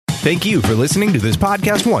Thank you for listening to this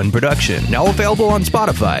Podcast One production. Now available on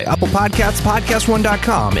Spotify, Apple Podcasts,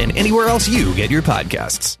 PodcastOne.com, and anywhere else you get your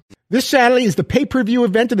podcasts. This Saturday is the pay-per-view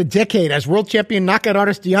event of the decade as world champion knockout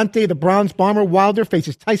artist Deontay the Bronze Bomber Wilder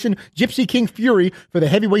faces Tyson Gypsy King Fury for the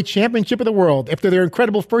heavyweight championship of the world. After their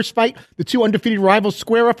incredible first fight, the two undefeated rivals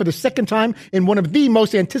square up for the second time in one of the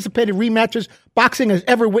most anticipated rematches boxing has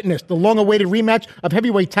ever witnessed. The long-awaited rematch of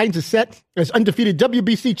heavyweight titans is set as undefeated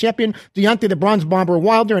WBC champion Deontay the Bronze Bomber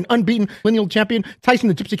Wilder and unbeaten lineal champion Tyson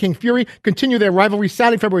the Gypsy King Fury continue their rivalry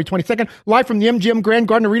Saturday, February 22nd, live from the MGM Grand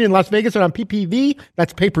Garden Arena in Las Vegas and on PPV.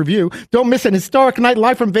 That's pay-per-view. Don't miss an historic night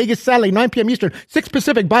live from Vegas Saturday, 9 p.m. Eastern, 6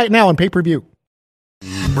 Pacific. Buy it now on pay-per-view.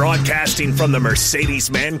 Broadcasting from the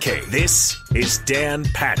Mercedes Man Cave, this is Dan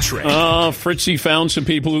Patrick. Fritzy found some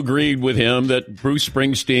people who agreed with him that Bruce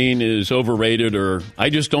Springsteen is overrated, or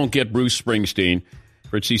I just don't get Bruce Springsteen.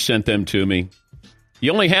 Fritzy sent them to me.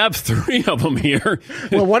 You only have 3 of them here.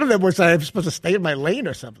 Well, one of them was I was supposed to stay in my lane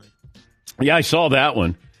or something. Yeah, I saw that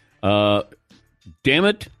one. Damn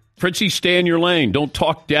it. Fritzy, stay in your lane. Don't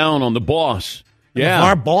talk down on the boss. Yeah.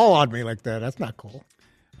 Our ball on me like that. That's not cool.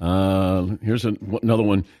 Here's another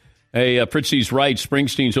one. Hey, Fritzy's right.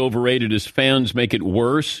 Springsteen's overrated. His fans make it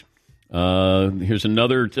worse. Here's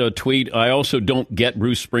another tweet. I also don't get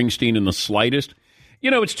Bruce Springsteen in the slightest.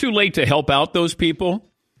 You know, it's too late to help out those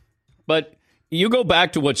people. But you go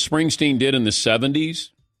back to what Springsteen did in the 70s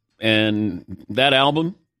and that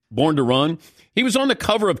album, Born to Run. He was on the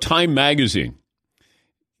cover of Time magazine.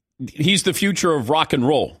 He's the future of rock and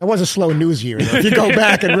roll. It was a slow news year, though, if you go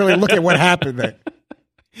back and really look at what happened there.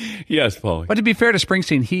 Yes, Paulie. But to be fair to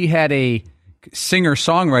Springsteen, he had a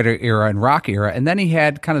singer-songwriter era and rock era, and then he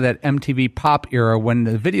had kind of that MTV pop era when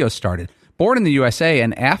the video started. Born in the USA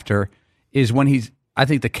and after is when I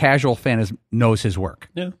think the casual fan knows his work.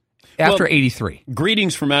 Yeah. After 83.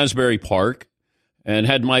 Greetings from Asbury Park, and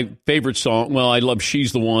had my favorite song. Well, I love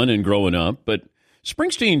She's the One and Growing Up, but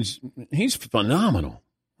he's phenomenal.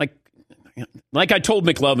 Like I told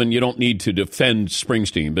McLovin, you don't need to defend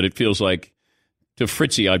Springsteen, but it feels like to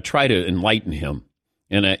Fritzy, I've tried to enlighten him,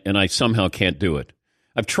 and I somehow can't do it.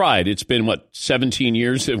 I've tried. It's been, 17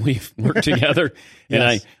 years that we've worked together,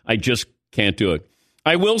 and I just can't do it.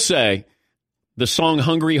 I will say the song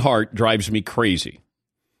Hungry Heart drives me crazy.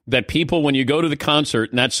 That people, when you go to the concert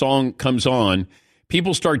and that song comes on,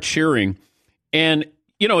 people start cheering, and,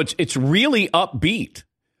 it's really upbeat.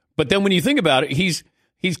 But then when you think about it,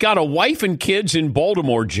 He's got a wife and kids in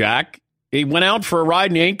Baltimore, Jack. He went out for a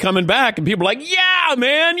ride and he ain't coming back. And people are like, yeah,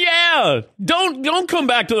 man, yeah. Don't come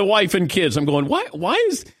back to the wife and kids. I'm going, why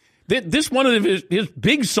is this one of his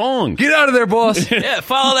big songs? Get out of there, boss. Yeah,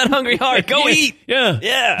 follow that hungry heart. Go eat.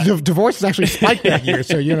 Yeah. The divorce is actually spiked that year,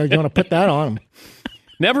 so you want to put that on him.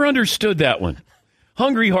 Never understood that one.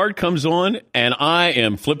 Hungry Heart comes on, and I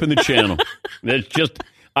am flipping the channel. It's just,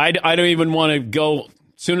 I don't even want to go.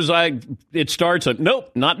 As soon as it starts,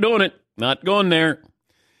 nope, not doing it. Not going there.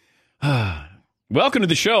 Welcome to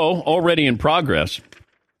the show, already in progress.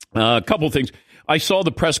 A couple of things. I saw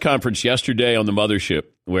the press conference yesterday on the mothership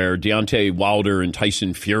where Deontay Wilder and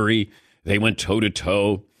Tyson Fury, they went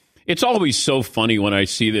toe-to-toe. It's always so funny when I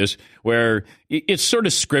see this, where it's sort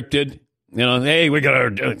of scripted. Hey,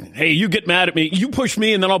 you get mad at me. You push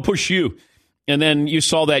me, and then I'll push you. And then you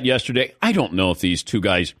saw that yesterday. I don't know if these two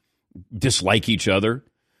guys dislike each other.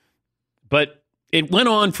 But it went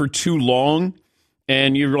on for too long,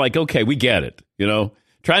 and you're like, okay, we get it,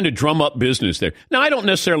 trying to drum up business there. Now, I don't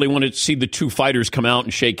necessarily want to see the two fighters come out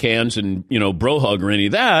and shake hands and, bro hug or any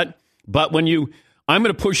of that, but when I'm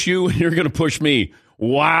going to push you and you're going to push me,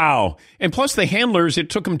 wow. And plus the handlers, it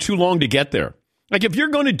took them too long to get there. Like, if you're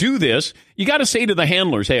going to do this, you got to say to the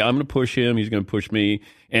handlers, hey, I'm going to push him, he's going to push me,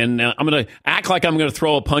 and I'm going to act like I'm going to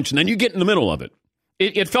throw a punch, and then you get in the middle of it.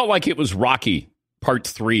 It felt like it was Rocky Part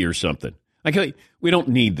 3 or something. Like, we don't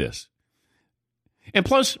need this. And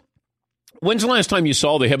plus, when's the last time you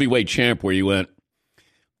saw the heavyweight champ where you went,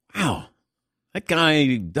 wow, that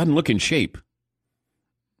guy doesn't look in shape?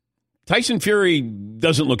 Tyson Fury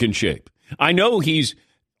doesn't look in shape. I know he's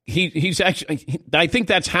actually, I think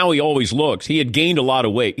that's how he always looks. He had gained a lot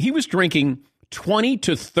of weight. He was drinking 20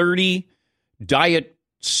 to 30 diet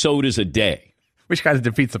sodas a day. Which kind of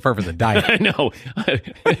defeats the purpose of diet. I know.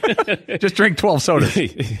 Just drink 12 sodas.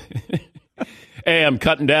 Hey, I'm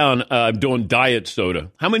cutting down. I'm doing diet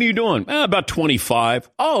soda. How many are you doing? About 25.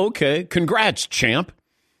 Oh, okay. Congrats, champ.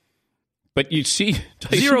 But you see,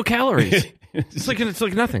 Tyson, 0 calories. It's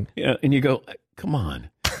like nothing. Yeah, and you go, come on.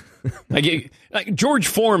 like George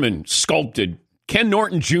Foreman sculpted. Ken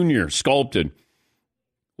Norton Jr. sculpted.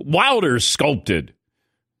 Wilder sculpted.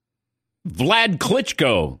 Vlad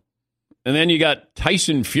Klitschko And then you got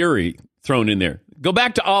Tyson Fury thrown in there. Go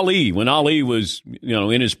back to Ali when Ali was,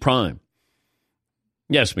 in his prime.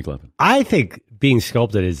 Yes, McLevin. I think being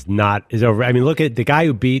sculpted is over. I mean, look at the guy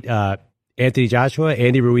who beat Anthony Joshua.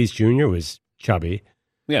 Andy Ruiz Jr. was chubby.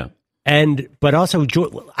 Yeah. But also,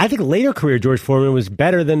 I think later career George Foreman was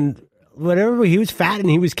better than whatever. He was fat and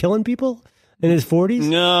he was killing people in his 40s.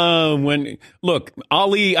 No, look,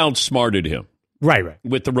 Ali outsmarted him. Right.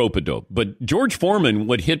 With the rope-a-dope. But George Foreman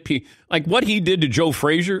would hit people. Like what he did to Joe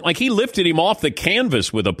Frazier, like he lifted him off the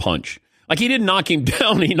canvas with a punch. Like he didn't knock him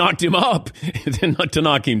down, he knocked him up to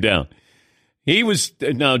knock him down.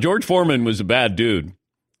 George Foreman was a bad dude.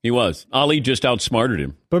 He was. Ali just outsmarted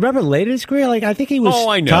him. But remember later in his career, I think he was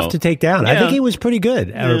tough to take down. Yeah. I think he was pretty good.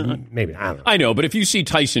 Yeah. Maybe, I don't know. I know, but if you see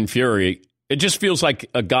Tyson Fury, it just feels like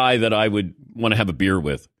a guy that I would want to have a beer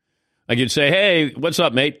with. Like you'd say, hey, what's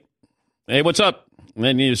up, mate? Hey, what's up? And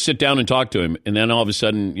then you sit down and talk to him. And then all of a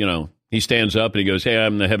sudden, he stands up and he goes, hey,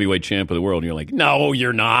 I'm the heavyweight champ of the world. And you're like, no,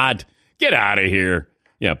 you're not. Get out of here.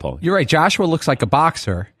 Yeah, Paul. You're right. Joshua looks like a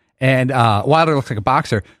boxer and Wilder looks like a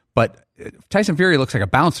boxer, but Tyson Fury looks like a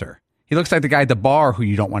bouncer. He looks like the guy at the bar who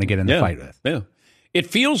you don't want to get in the fight with. Yeah. It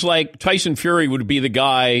feels like Tyson Fury would be the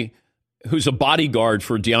guy who's a bodyguard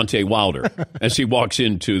for Deontay Wilder as he walks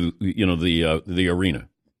into, the arena.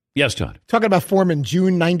 Yes, Todd. Talking about Foreman,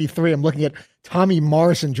 June 93, I'm looking at Tommy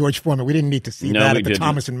Morrison, George Foreman. We didn't need to see that at the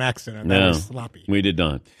Thomas and Mack Center. That was sloppy. We did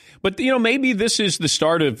not. But, maybe this is the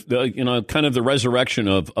start of, kind of the resurrection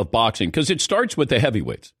of boxing, because it starts with the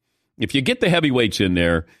heavyweights. If you get the heavyweights in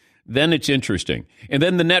there, then it's interesting. And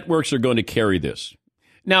then the networks are going to carry this.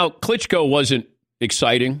 Now, Klitschko wasn't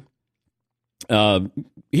exciting.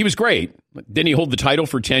 He was great. Didn't he hold the title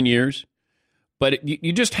for 10 years? But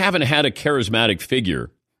you just haven't had a charismatic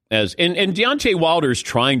figure. And Deontay Wilder's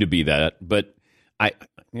trying to be that, but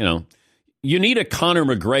you need a Conor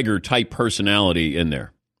McGregor type personality in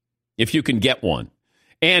there if you can get one.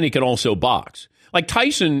 And he can also box. Like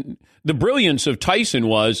Tyson, the brilliance of Tyson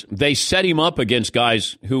was they set him up against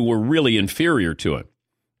guys who were really inferior to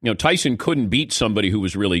him. Tyson couldn't beat somebody who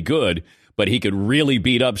was really good, but he could really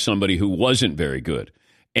beat up somebody who wasn't very good.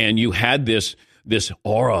 And you had this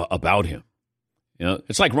aura about him.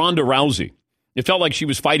 It's like Ronda Rousey. It felt like she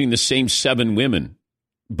was fighting the same 7 women,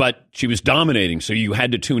 but she was dominating, so you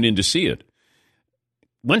had to tune in to see it.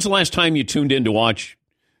 When's the last time you tuned in to watch,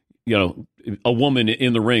 a woman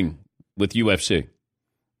in the ring with UFC?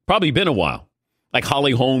 Probably been a while. Like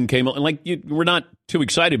Holly Holm came on, we're not too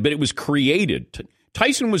excited, but it was created.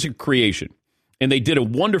 Tyson was a creation, and they did a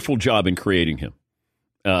wonderful job in creating him.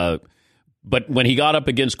 But when he got up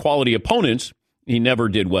against quality opponents, he never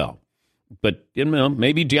did well. But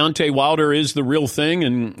maybe Deontay Wilder is the real thing,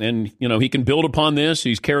 and he can build upon this.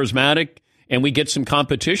 He's charismatic, and we get some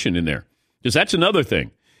competition in there. Because that's another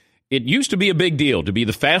thing. It used to be a big deal to be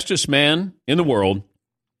the fastest man in the world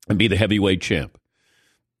and be the heavyweight champ.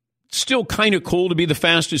 Still kind of cool to be the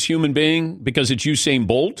fastest human being because it's Usain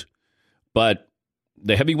Bolt. But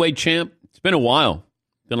the heavyweight champ, it's been a while.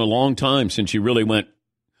 It's been a long time since you really went,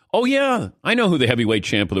 oh, yeah, I know who the heavyweight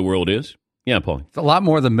champ of the world is. Yeah, Paul. A lot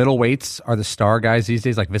more of the middleweights are the star guys these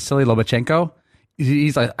days, like Vasily Lomachenko.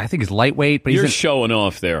 He's like, I think he's lightweight, but you're showing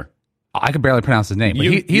off there. I can barely pronounce his name. But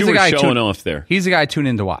he's the guy showing off there. He's the guy I tune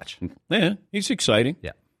in to watch. Yeah, he's exciting.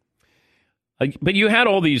 Yeah. But you had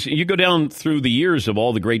all these. You go down through the years of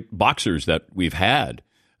all the great boxers that we've had,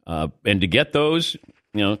 and to get those,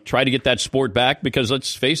 try to get that sport back because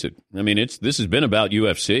let's face it. I mean, this has been about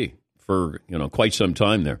UFC for quite some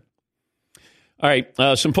time there. All right,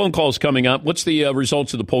 some phone calls coming up. What's the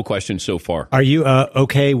results of the poll question so far? Are you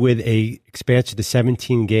okay with a expansion to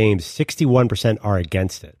 17 games? 61% are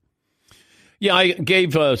against it. Yeah, I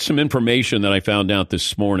gave some information that I found out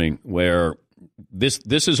this morning where this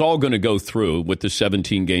is all going to go through with the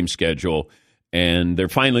 17-game schedule, and they're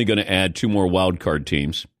finally going to add 2 more wild card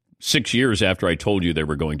teams 6 years after I told you they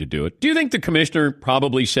were going to do it. Do you think the commissioner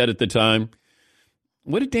probably said at the time,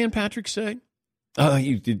 what did Dan Patrick say?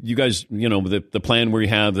 You guys, the plan we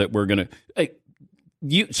have that we're going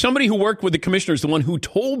to somebody who worked with the commissioner is the one who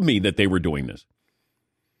told me that they were doing this.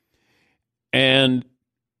 And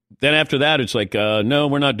then after that, it's like, no,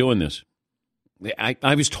 we're not doing this.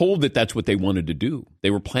 I was told that that's what they wanted to do. They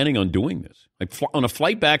were planning on doing this. On a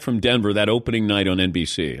flight back from Denver that opening night on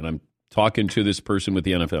NBC, and I'm talking to this person with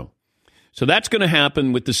the NFL. So that's going to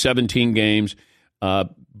happen with the 17 games,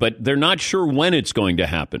 but they're not sure when it's going to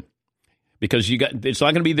happen. Because it's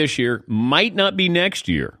not going to be this year, might not be next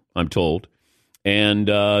year, I'm told. And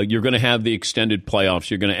you're going to have the extended playoffs.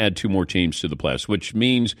 You're going to add 2 more teams to the playoffs, which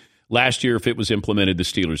means Last year, if it was implemented, the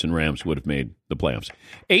Steelers and Rams would have made the playoffs.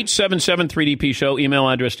 877-3DP Show. Email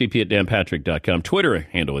address dp@danpatrick.com. Twitter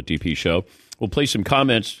handle at DP Show. We'll play some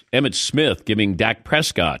comments. Emmett Smith giving Dak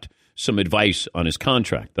Prescott some advice on his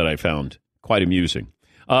contract that I found quite amusing.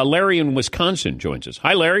 Larry in Wisconsin joins us.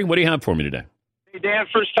 Hi, Larry. What do you have for me today? Hey, Dan,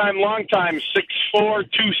 first time, long time, 6'4",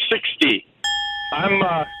 260. I'm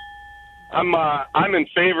in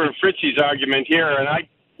favor of Fritzy's argument here, and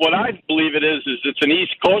what I believe it is it's an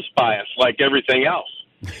East Coast bias, like everything else.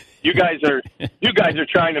 You guys are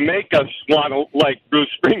trying to make us want to like Bruce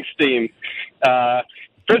Springsteen.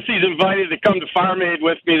 Fritzy's invited to come to Farm Aid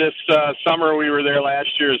with me this summer. We were there last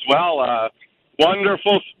year as well.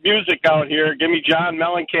 Wonderful music out here. Give me John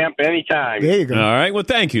Mellencamp anytime. There you go. All right. Well,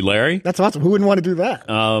 thank you, Larry. That's awesome. Who wouldn't want to do that?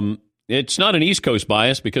 It's not an East Coast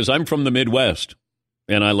bias because I'm from the Midwest,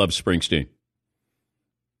 and I love Springsteen.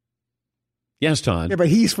 Yes, Todd. Yeah, but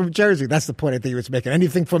he's from Jersey. That's the point I think he was making.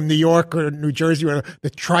 Anything from New York or New Jersey or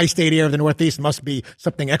the tri-state area of the Northeast must be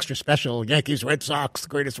something extra special. Yankees, Red Sox, the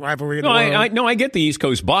greatest rivalry in the world. I get the East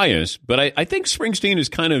Coast bias, but I think Springsteen is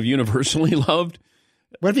kind of universally loved.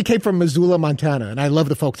 What if he came from Missoula, Montana? And I love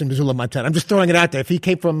the folks in Missoula, Montana. I'm just throwing it out there. If he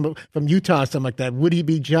came from Utah or something like that, would he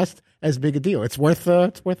be just as big a deal? It's worth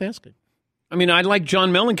asking. I mean, I like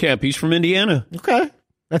John Mellencamp. He's from Indiana. Okay.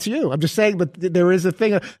 That's you. I'm just saying, but there is a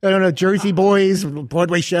thing. I don't know, Jersey Boys,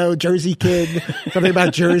 Broadway show, Jersey Kid, something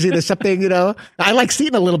about Jersey. There's something, I like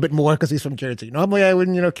Seton a little bit more because he's from Jersey. Normally I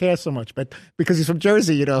wouldn't, care so much, but because he's from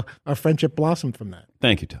Jersey, our friendship blossomed from that.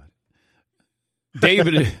 Thank you, Todd.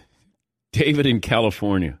 David in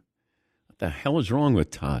California. What the hell is wrong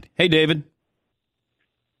with Todd? Hey, David.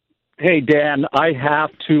 Hey, Dan. I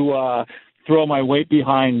have to throw my weight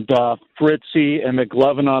behind Fritzy and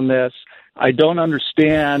McLovin on this. I don't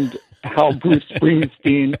understand how Bruce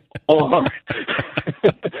Springsteen or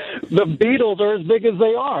the Beatles are as big as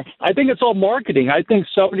they are. I think it's all marketing. I think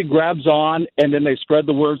somebody grabs on and then they spread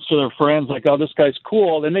the words to their friends like, oh, this guy's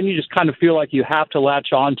cool. And then you just kind of feel like you have to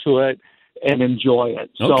latch onto it and enjoy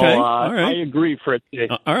it. So okay. All right. I agree, Fritzy.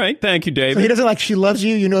 All right. Thank you, David. So he doesn't like, she loves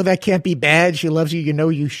you. That can't be bad. She loves you.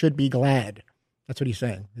 You should be glad. That's what he's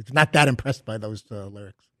saying. It's not that impressed by those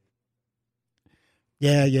lyrics.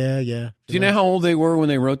 Yeah. Do you know how old they were when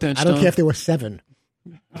they wrote that I stuff? don't care if they were 7.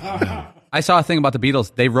 I saw a thing about the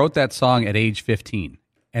Beatles. They wrote that song at age 15,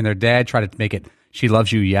 and their dad tried to make it, she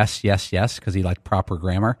loves you, yes, yes, yes, because he liked proper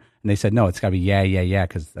grammar. And they said, no, it's got to be yeah,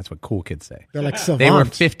 because that's what cool kids say. They're like savants. They were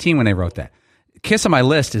 15 when they wrote that. Kiss on My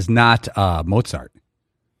List is not Mozart.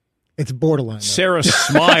 It's borderline, though. Sarah's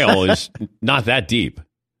Smile is not that deep.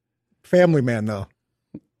 Family Man, though.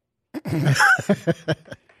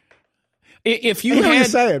 If you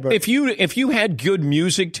had good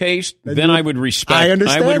music taste, then I would respect.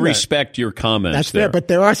 I would respect your comments. That's fair, but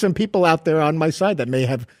there are some people out there on my side that may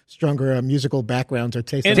have stronger musical backgrounds or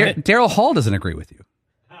tastes. Daryl Hall doesn't agree with you.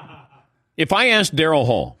 If I asked Daryl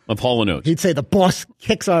Hall of Hall & Oates, he'd say the boss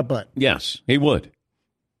kicks our butt. Yes, he would.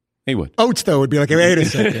 He would. Oates, though, would be like, wait a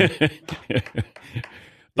second.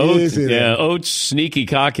 Oates, sneaky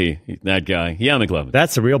cocky, that guy. Yeah, McLovin.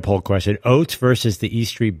 That's the real poll question. Oates versus the E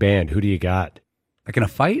Street Band. Who do you got? Like in a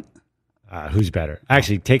fight? Who's better?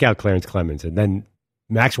 Actually, take out Clarence Clemens and then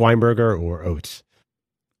Max Weinberger or Oates?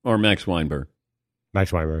 Or Max Weinberg.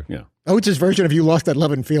 Max Weinberg. Yeah. Oates' version of You Lost That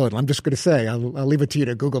Love and Feeling. I'm just going to say, I'll leave it to you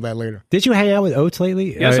to Google that later. Did you hang out with Oates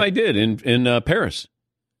lately? Yes, I did in Paris.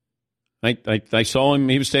 I saw him.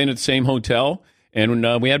 He was staying at the same hotel,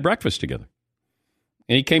 and we had breakfast together.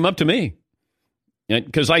 And he came up to me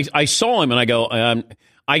because I saw him and I go,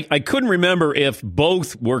 I couldn't remember if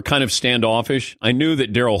both were kind of standoffish. I knew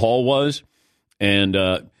that Daryl Hall was, and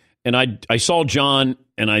I saw John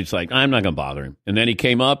and I was like, I'm not going to bother him. And then he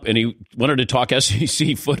came up and he wanted to talk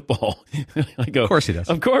SEC football. I go, of course he does.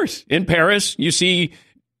 Of course. In Paris, you see,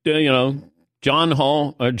 John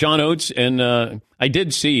Oates, and I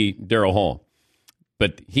did see Daryl Hall,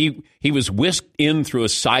 but he was whisked in through a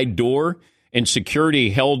side door. And security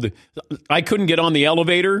held. I couldn't get on the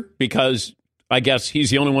elevator because I guess he's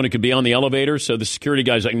the only one who could be on the elevator. So the security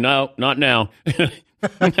guy's like, no, not now. And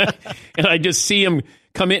I just see him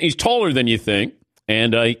come in. He's taller than you think.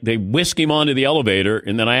 And they whisk him onto the elevator.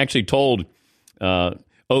 And then I actually told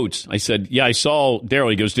Oates, I said, yeah, I saw Daryl.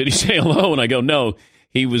 He goes, did he say hello? And I go, no,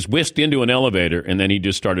 he was whisked into an elevator. And then he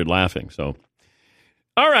just started laughing. So,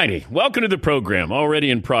 all righty. Welcome to the program.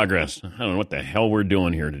 Already in progress. I don't know what the hell we're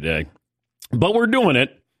doing here today. But we're doing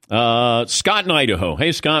it. Scott in Idaho.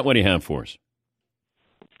 Hey, Scott, what do you have for us?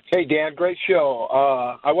 Hey, Dan, great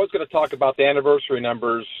show. I was going to talk about the anniversary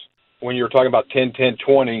numbers when you were talking about 10, 10,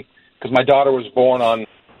 20, because my daughter was born on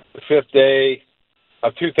the 5th day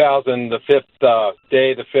 2000, the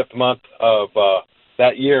fifth month of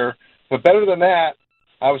that year. But better than that,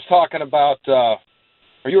 I was talking about, or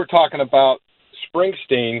you were talking about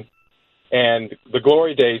Springsteen and the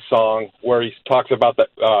Glory Days song where he talks about that,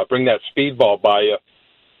 bring that speedball by you.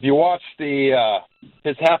 If you watch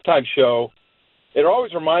his halftime show, it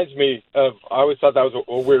always reminds me of, I always thought that was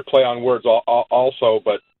a weird play on words also,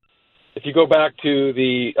 but if you go back to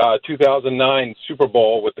the 2009 Super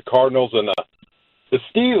Bowl with the Cardinals and the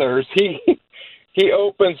Steelers, he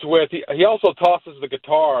opens with, he also tosses the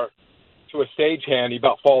guitar to a stagehand. He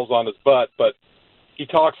about falls on his butt, but he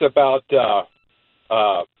talks about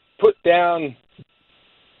put down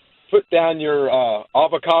your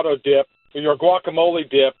avocado dip, your guacamole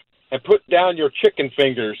dip, and put down your chicken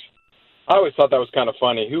fingers. I always thought that was kind of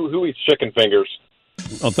funny. Who eats chicken fingers?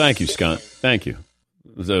 Oh, thank you, Scott. Thank you.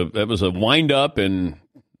 That was a wind up and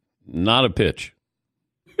not a pitch.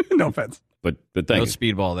 No offense. But thank you. No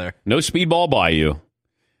speedball there. No speedball by you.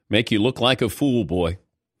 Make you look like a fool, boy.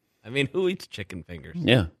 I mean, who eats chicken fingers?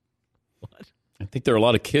 Yeah. What? I think there are a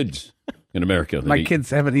lot of kids in America. My kids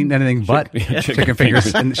haven't eaten anything but chicken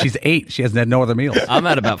fingers. And she's 8. She hasn't had no other meals. I'm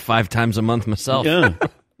at about 5 times a month myself. Yeah.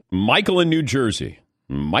 Michael in New Jersey.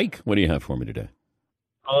 Mike, what do you have for me today?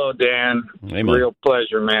 Oh, Dan, Hey, Mike. real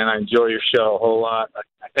pleasure, man. I enjoy your show a whole lot.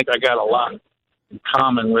 I think I got a lot in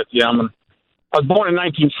common with you. I was born in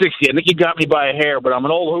 1960. I think you got me by a hair, but I'm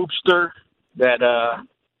an old hoopster that,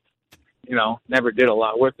 never did a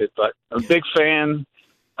lot with it. But I'm a big fan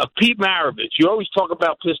of Pete Maravich. You always talk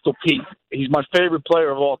about Pistol Pete. He's my favorite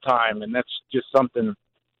player of all time, and that's just something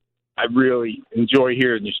I really enjoy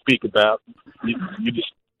hearing you speak about.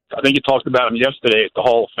 I think you talked about him yesterday at the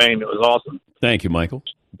Hall of Fame. It was awesome. Thank you, Michael.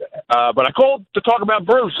 But I called to talk about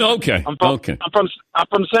Bruce. Okay. I'm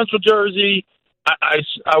from Central Jersey.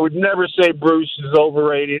 I would never say Bruce is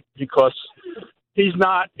overrated because he's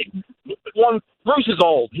not. Bruce is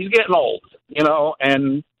old. He's getting old,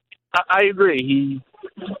 and I agree.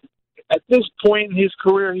 At this point in his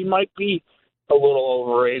career, he might be a little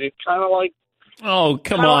overrated. Kind of like. Oh,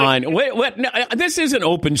 come on. Wait, no, this is an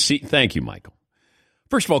open seat. Thank you, Michael.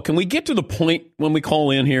 First of all, can we get to the point when we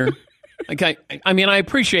call in here? Okay. I mean, I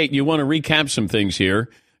appreciate you want to recap some things here.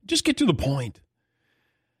 Just get to the point.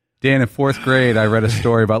 Dan, in 4th grade, I read a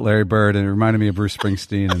story about Larry Bird, and it reminded me of Bruce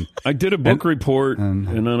Springsteen. And I did a book report, and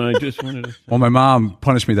then I just wanted to... Well, my mom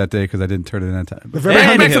punished me that day because I didn't turn it in on time.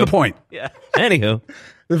 Back to the point. Yeah. Anywho.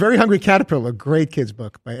 The Very Hungry Caterpillar, a great kid's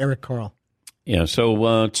book by Eric Carle. Yeah, so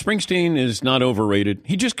Springsteen is not overrated.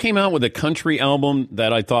 He just came out with a country album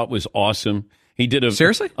that I thought was awesome. He did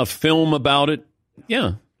Seriously? A film about it.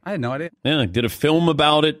 Yeah. I had no idea. Yeah, did a film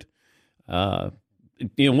about it.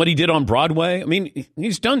 What he did on Broadway. I mean,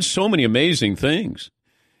 he's done so many amazing things.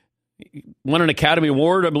 He won an Academy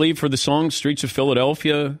Award, I believe, for the song "Streets of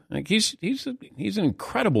Philadelphia." Like he's an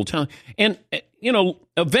incredible talent. And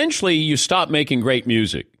eventually you stop making great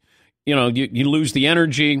music. You lose the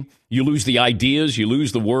energy, you lose the ideas, you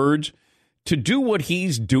lose the words to do what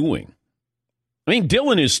he's doing. I mean,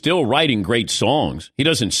 Dylan is still writing great songs. He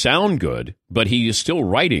doesn't sound good, but he is still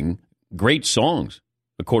writing great songs,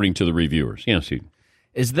 according to the reviewers. Yes,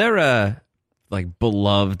 Is there a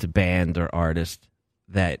beloved band or artist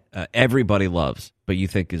that everybody loves, but you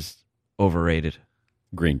think is overrated?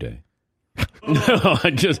 Green Day. No,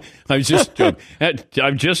 I'm just joking.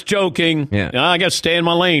 I'm just joking. Yeah. I got to stay in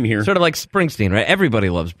my lane here. Sort of like Springsteen, right? Everybody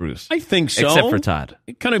loves Bruce. I think so. Except for Todd.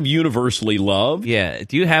 Kind of universally loved. Yeah.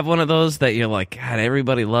 Do you have one of those that you're like, God,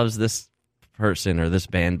 everybody loves this person or this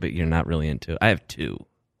band, but you're not really into it? I have 2.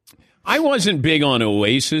 I wasn't big on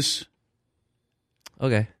Oasis.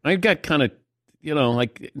 Okay. I got kind of,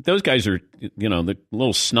 like those guys are, the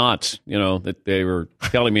little snots, that they were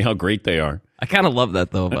telling me how great they are. I kind of love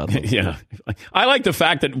that, though, about them. Yeah. I like the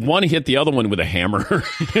fact that one hit the other one with a hammer.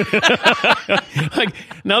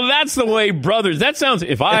 Now that's the way brothers, that sounds,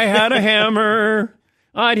 if I had a hammer,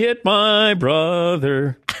 I'd hit my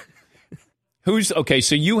brother. Okay,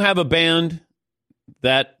 so you have a band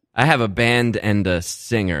that... I have a band and a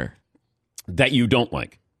singer. That you don't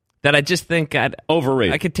like? That I just think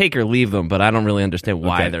overrated. I could take or leave them, but I don't really understand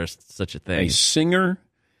why there's such a thing. A singer?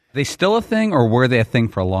 Are they still a thing, or were they a thing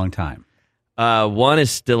for a long time? One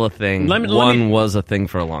is still a thing. One was a thing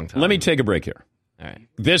for a long time. Let me take a break here. All right.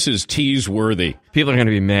 This is tease-worthy. People are going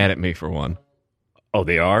to be mad at me for one. Oh,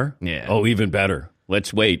 they are? Yeah. Oh, even better.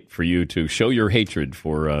 Let's wait for you to show your hatred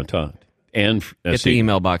for Todd. And get the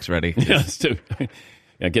email box ready. Yes,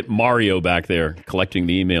 get Mario back there collecting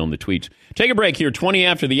the email and the tweets. Take a break here, 20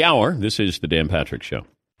 after the hour. This is the Dan Patrick Show.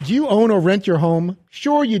 Do you own or rent your home?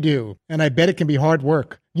 Sure you do, and I bet it can be hard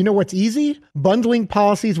work. You know what's easy? Bundling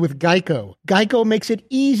policies with Geico. Geico makes it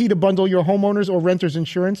easy to bundle your homeowners or renters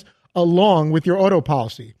insurance along with your auto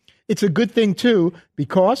policy. It's a good thing, too,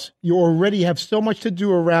 because you already have so much to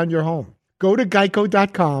do around your home. Go to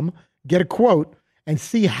geico.com, get a quote, and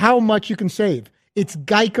see how much you can save. It's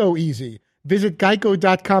Geico easy. Visit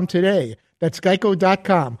geico.com today. That's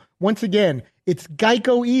geico.com. Once again, it's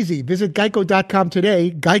Geico easy. Visit geico.com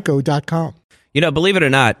today, geico.com. You know, believe it or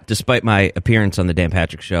not, despite my appearance on the Dan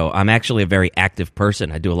Patrick Show, I'm actually a very active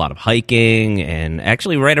person. I do a lot of hiking, and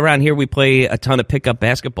actually right around here we play a ton of pickup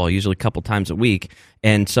basketball, usually a couple times a week.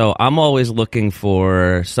 And so I'm always looking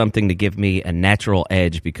for something to give me a natural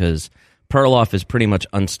edge because Perloff is pretty much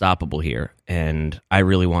unstoppable here, and I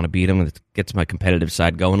really want to beat him. It gets my competitive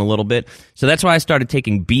side going a little bit. So that's why I started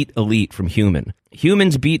taking Beat Elite from Human.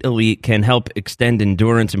 Human's Beat Elite can help extend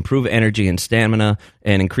endurance, improve energy and stamina,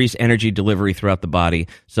 and increase energy delivery throughout the body.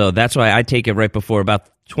 So that's why I take it right before, about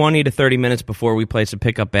 20 to 30 minutes before we play some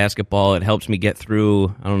pickup basketball. It helps me get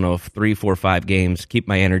through, 3, 4, 5 games, keep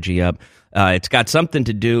my energy up. It's got something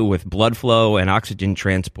to do with blood flow and oxygen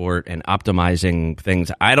transport and optimizing things.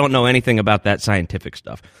 I don't know anything about that scientific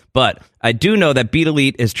stuff, but I do know that Beat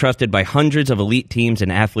Elite is trusted by hundreds of elite teams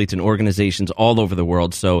and athletes and organizations all over the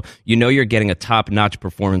world, so you know you're getting a top-notch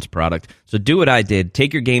performance product. So do what I did.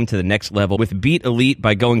 Take your game to the next level with Beat Elite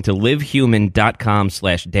by going to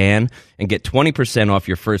livehuman.com/Dan and get 20% off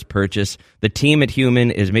your first purchase. The team at Human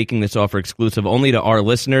is making this offer exclusive only to our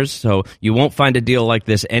listeners, so you won't find a deal like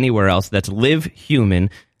this anywhere else. That's LiveHuman,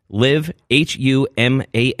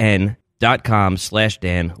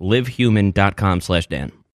 livehuman.com/Dan,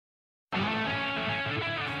 livehuman.com/Dan.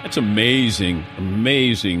 That's amazing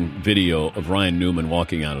video of Ryan Newman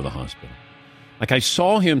walking out of the hospital. Like, I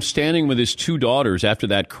saw him standing with his 2 daughters after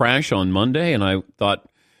that crash on Monday, and I thought,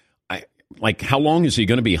 how long is he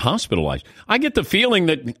going to be hospitalized? I get the feeling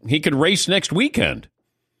that he could race next weekend.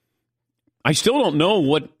 I still don't know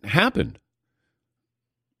what happened.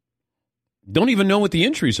 Don't even know what the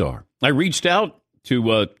injuries are. I reached out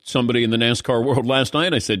to somebody in the NASCAR world last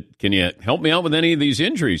night. I said, can you help me out with any of these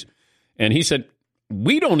injuries? And he said,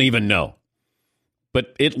 we don't even know.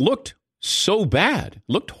 But it looked so bad. It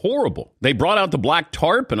looked horrible. They brought out the black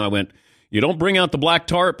tarp, and I went, you don't bring out the black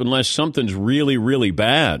tarp unless something's really, really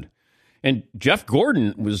bad. And Jeff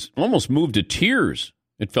Gordon was almost moved to tears,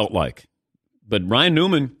 it felt like. But Ryan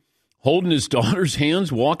Newman holding his daughter's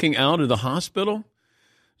hands, walking out of the hospital,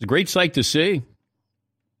 it's a great sight to see.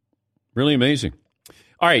 Really amazing.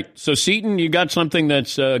 All right, so Seton, you got something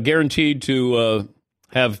that's guaranteed to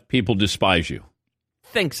have people despise you.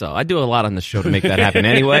 Think so. I do a lot on the show to make that happen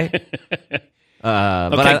anyway.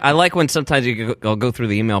 But I like when sometimes I'll go through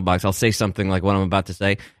the email box. I'll say something like what I'm about to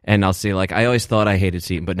say, and I'll see, I always thought I hated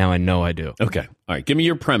Seton, but now I know I do. Okay. All right. Give me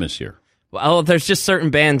your premise here. Well, there's just certain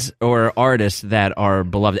bands or artists that are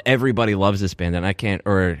beloved. Everybody loves this band, and I can't,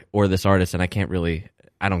 or this artist, and I can't really,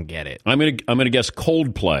 I don't get it. I'm gonna guess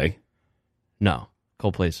Coldplay. No.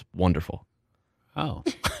 Coldplay's wonderful. Oh.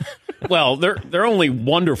 Well, they're only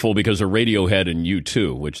wonderful because of Radiohead and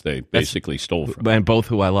U2, which they basically stole from. And both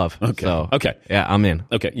who I love. Okay. So, okay. Yeah, I'm in.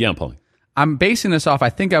 Okay. Yeah, Paulie. I'm basing this off, I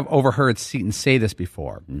think I've overheard Seton say this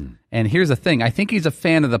before. And here's the thing. I think he's a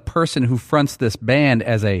fan of the person who fronts this band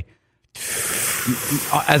as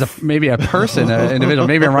maybe a person, an individual.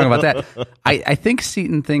 Maybe I'm wrong about that. I think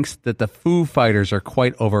Seton thinks that the Foo Fighters are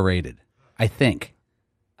quite overrated. I think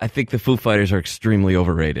the Foo Fighters are extremely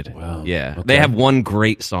overrated. Wow. Yeah. Okay. They have one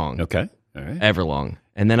great song. Okay. All right. Everlong.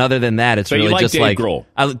 And then other than that, it's so really you like just Dave Grohl.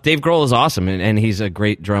 Dave Grohl is awesome, and he's a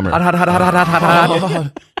great drummer. Hot.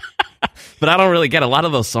 But I don't really get a lot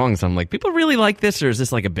of those songs. I'm like, people really like this, or is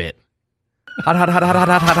this like a bit?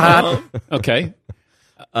 Hot. Okay.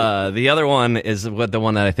 The other one is the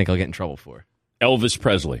one that I think I'll get in trouble for. Elvis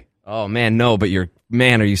Presley. Oh, man, no, but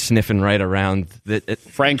are you sniffing right around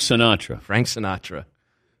Frank Sinatra. Frank Sinatra.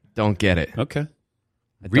 Don't get it. Okay.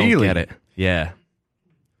 I don't get it. Yeah.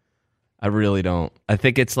 I really don't. I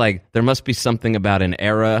think it's there must be something about an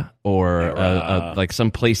era or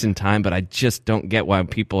some place in time, but I just don't get why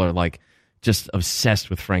people are just obsessed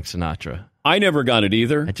with Frank Sinatra. I never got it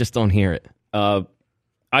either. I just don't hear it. I've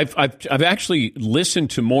actually listened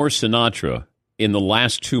to more Sinatra in the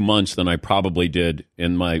last 2 months than I probably did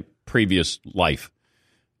in my previous life.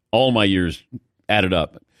 All my years added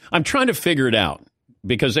up. I'm trying to figure it out.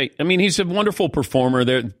 Because, he's a wonderful performer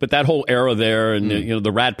there, but that whole era there and,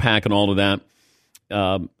 the Rat Pack and all of that,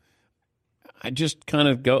 I just kind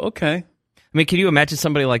of go, okay. Can you imagine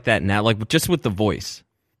somebody like that now, just with the voice?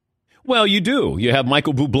 Well, you do. You have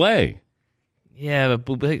Michael Bublé. Yeah,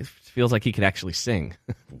 but Bublé, feels like he could actually sing.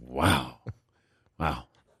 Wow.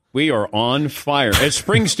 We are on fire. As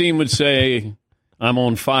Springsteen would say, I'm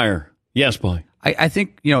on fire. Yes, boy. I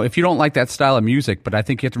think, if you don't like that style of music, but I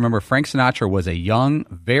think you have to remember Frank Sinatra was a young,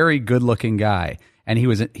 very good-looking guy. And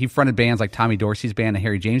he fronted bands like Tommy Dorsey's band and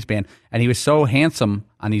Harry James' band. And he was so handsome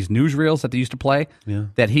on these newsreels that they used to play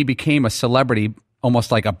that he became a celebrity,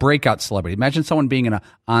 almost like a breakout celebrity. Imagine someone being in an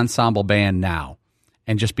ensemble band now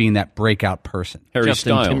and just being that breakout person.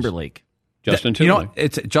 Justin Timberlake. Justin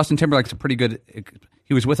Timberlake's a pretty good...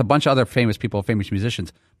 He was with a bunch of other famous people, famous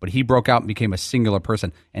musicians, but he broke out and became a singular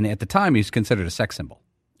person. And at the time, he's considered a sex symbol.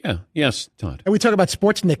 Yeah. Yes, Todd. And we talk about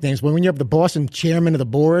sports nicknames. When you have the boss and chairman of the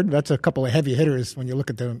board, that's a couple of heavy hitters when you look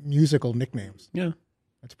at the musical nicknames. Yeah.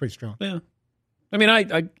 That's pretty strong. Yeah. I mean,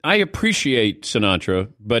 I appreciate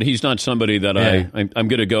Sinatra, but he's not somebody that I'm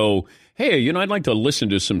going to go, hey, I'd like to listen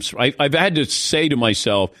to some. I've had to say to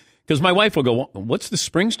myself, because my wife will go, what's the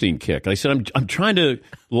Springsteen kick? I said, I'm trying to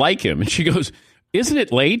like him. And she goes, isn't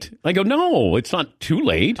it late? I go, no, it's not too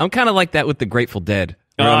late. I'm kind of like that with the Grateful Dead.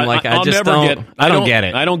 I'm like, I don't get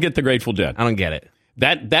it. I don't get the Grateful Dead. I don't get it.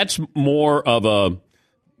 That's more of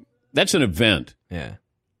that's an event. Yeah.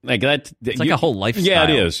 Like that. It's like a whole lifestyle. Yeah, it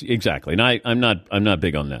is. Exactly. And I'm not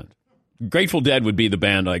big on that. Grateful Dead would be the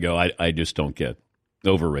band I go, I just don't get.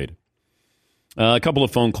 Overrated. A couple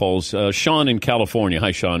of phone calls. Sean in California.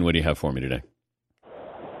 Hi, Sean. What do you have for me today?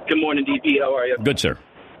 Good morning, DP. How are you? Good, sir.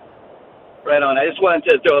 Right on. I just wanted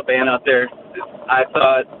to throw a band out there. I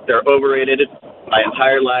thought they're overrated my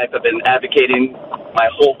entire life. I've been advocating my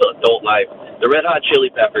whole adult life. The Red Hot Chili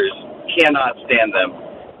Peppers, cannot stand them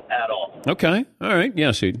at all. Okay. All right.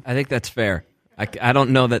 Yeah, see. I think that's fair. I don't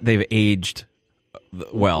know that they've aged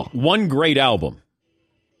well. One great album.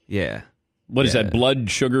 Yeah. What is that? Blood,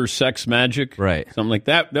 Sugar, Sex, Magic? Right. Something like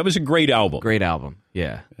that. That was a great album. Great album.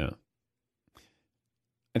 Yeah. Yeah.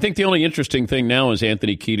 I think the only interesting thing now is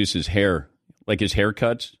Anthony Kiedis' hair, like his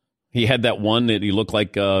haircuts. He had that one that he looked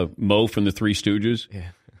like Mo from the Three Stooges. Yeah.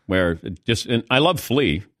 Where and I love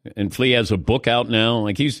Flea, and Flea has a book out now.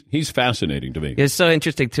 Like he's fascinating to me. It's so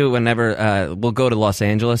interesting too. Whenever we'll go to Los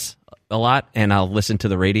Angeles a lot, and I'll listen to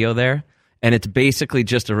the radio there, and it's basically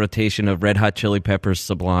just a rotation of Red Hot Chili Peppers,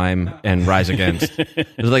 Sublime, and Rise Against.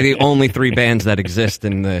 It's like the only three bands that exist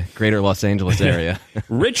in the greater Los Angeles area.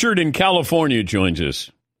 Richard in California joins us.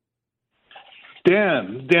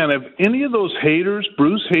 Dan, have any of those haters,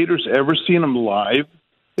 Bruce haters, ever seen him live?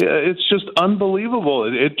 It's just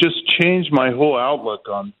unbelievable. It just changed my whole outlook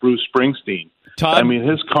on Bruce Springsteen. Todd, I mean,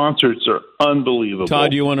 his concerts are unbelievable.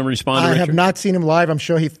 Todd, do you want to respond to I Richard? have not seen him live. I'm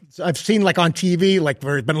sure I've seen like on TV,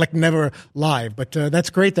 but never live. But that's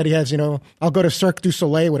great that he has, I'll go to Cirque du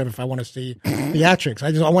Soleil, whatever, if I want to see theatrics.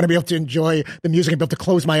 I want to be able to enjoy the music and be able to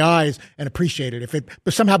close my eyes and appreciate it. If it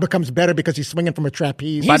somehow becomes better because he's swinging from a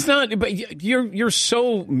trapeze. He's not, but you're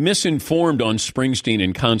so misinformed on Springsteen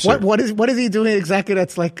in concert. What is he doing exactly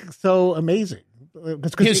that's like so amazing?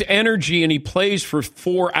 His energy, and he plays for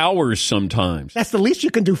 4 hours sometimes. That's the least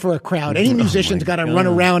you can do for a crowd. Any musician's got to run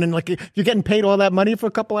around, and if you're getting paid all that money for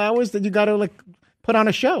a couple hours, then you got to put on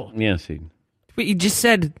a show. Yes, but you just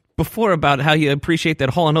said before about how you appreciate that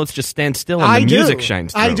Hall & Oates just stand still and the music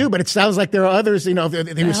shines through. I do, but it sounds like there are others.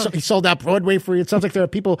 He sold out Broadway for you. It sounds like there are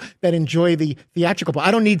people that enjoy the theatrical.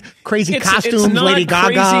 I don't need crazy costumes, Lady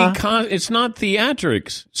Gaga. It's not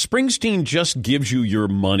theatrics. Springsteen just gives you your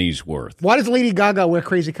money's worth. Why does Lady Gaga wear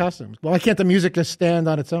crazy costumes? Why can't the music just stand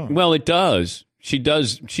on its own? Well, it does. She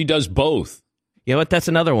does both. You know what? That's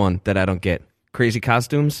another one that I don't get. Crazy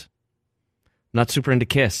costumes. Not super into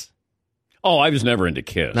Kiss. Oh, I was never into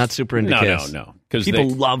Kiss. Not super into Kiss. No. Because people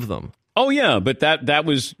love them. Oh, yeah, but that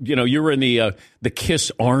was, you were in the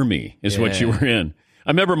Kiss Army is what you were in. I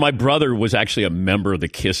remember my brother was actually a member of the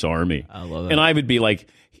Kiss Army. I love that. And I would be like,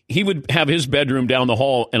 he would have his bedroom down the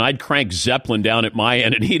hall, and I'd crank Zeppelin down at my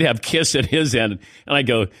end, and he'd have Kiss at his end. And I'd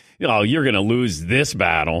go, you're going to lose this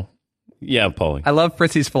battle. Yeah, Paulie. I love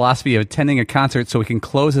Fritzy's philosophy of attending a concert so he can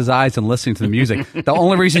close his eyes and listening to the music. The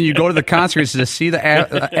only reason you go to the concert is to see the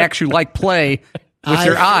acts you like play with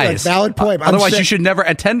your eyes. Valid point. Otherwise, you should never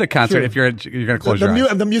attend a concert if you're going to close your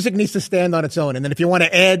eyes. The music needs to stand on its own. And then if you want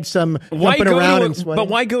to add some jumping around but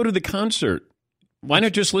why go to the concert? Why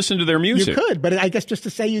not just listen to their music? You could, but I guess just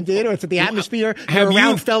to say you did, or it's the atmosphere. You're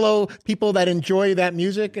around fellow people that enjoy that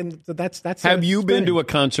music, and that's. Have you been to a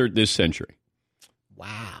concert this century?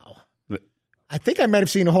 Wow. I think I might have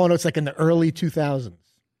seen a Hall & Oates in the early 2000s.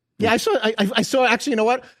 Yeah, I saw. Actually, you know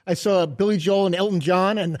what? I saw Billy Joel and Elton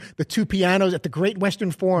John and the two pianos at the Great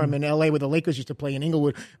Western Forum in L.A. where the Lakers used to play in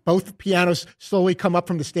Inglewood. Both pianos slowly come up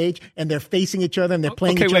from the stage, and they're facing each other, and they're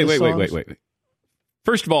playing each other's songs. Wait.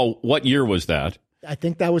 First of all, what year was that? I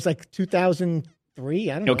think that was like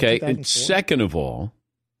 2003. I don't know. Okay. 2004. And second of all,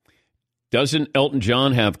 doesn't Elton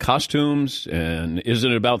John have costumes? And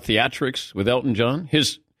isn't it about theatrics with Elton John?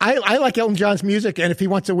 I like Elton John's music, and if he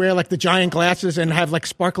wants to wear like the giant glasses and have like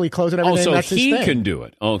sparkly clothes and everything, that's his thing. He can do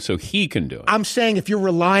it. Oh, so he can do it. I'm saying if you're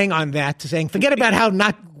relying on that to saying, forget about how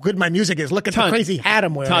not good my music is. Look at the crazy hat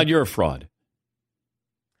I'm wearing. Todd, you're a fraud.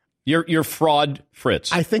 You're fraud,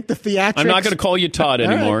 Fritz. I think the theatrics. I'm not going to call you Todd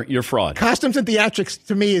anymore. Right. You're fraud. Costumes and theatrics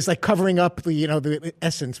to me is like covering up the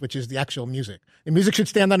essence, which is the actual music. The music should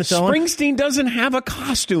stand on its own. Springsteen doesn't have a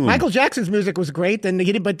costume. Michael Jackson's music was great, and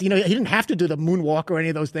he didn't have to do the moonwalk or any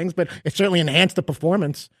of those things, but it certainly enhanced the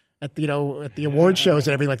performance at the award shows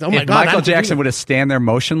and everything. Like, oh my if God! Michael Jackson would have stand there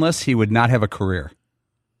motionless, he would not have a career.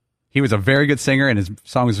 He was a very good singer, and his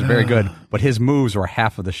songs were very good, but his moves were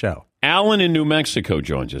half of the show. Alan in New Mexico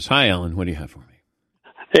joins us. Hi, Alan. What do you have for me?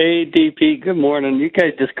 Hey, DP. Good morning. You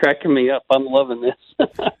guys just cracking me up. I'm loving this. 6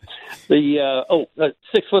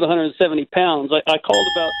 foot, 170 pounds. I called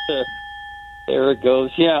about. There it goes.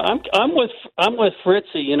 Yeah, I'm with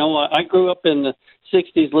Fritzy. You know, I grew up in the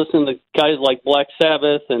 '60s listening to guys like Black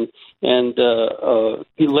Sabbath and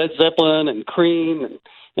Led Zeppelin and Cream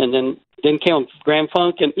and then came Grand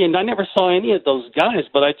Funk, and I never saw any of those guys,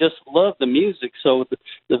 but I just loved the music. So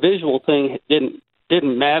the visual thing didn't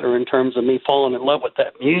matter in terms of me falling in love with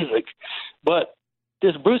that music. But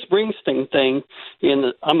this Bruce Springsteen thing,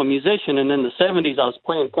 I'm a musician, and in the 70s I was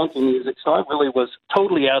playing country music, so I really was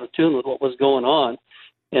totally out of tune with what was going on.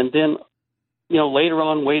 And then, later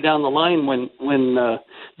on, way down the line, when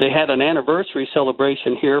they had an anniversary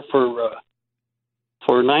celebration here for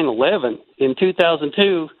 9/11 in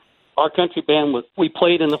 2002. Our country band we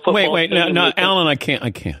played in the football. Wait, no, Alan, I can't.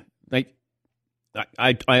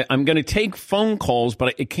 I'm going to take phone calls,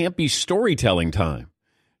 but it can't be storytelling time.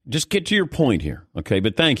 Just get to your point here, okay?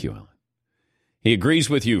 But thank you, Alan. He agrees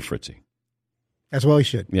with you, Fritzy. As well he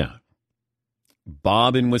should. Yeah.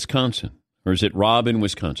 Bob in Wisconsin, or is it Rob in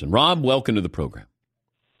Wisconsin? Rob, welcome to the program.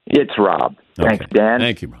 It's Rob. Thanks, Dan.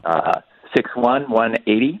 Thank you, Rob. 6'1",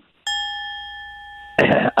 180.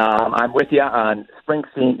 I'm with you on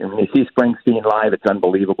Springsteen. When you see Springsteen live, it's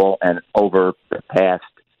unbelievable. And over the past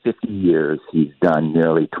 50 years, he's done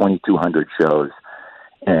nearly 2,200 shows,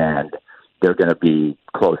 and they're going to be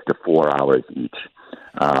close to 4 hours each.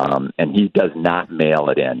 And he does not mail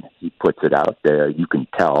it in. He puts it out there. You can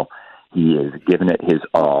tell he is giving it his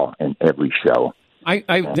all in every show.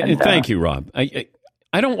 Thank you, Rob. I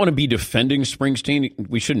don't want to be defending Springsteen.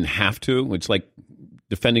 We shouldn't have to. It's like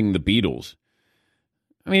defending the Beatles.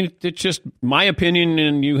 I mean, it's just my opinion,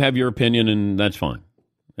 and you have your opinion, and that's fine,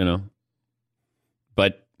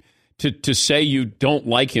 But to say you don't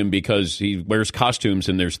like him because he wears costumes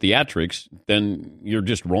and there's theatrics, then you're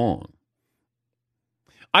just wrong.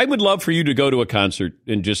 I would love for you to go to a concert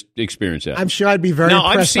and just experience that. I'm sure I'd be very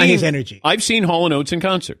impressed by his energy. I've seen Hall & Oates in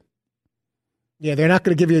concert. Yeah, they're not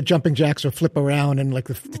going to give you a jumping jacks or flip around, and like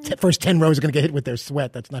the first 10 rows are going to get hit with their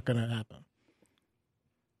sweat. That's not going to happen.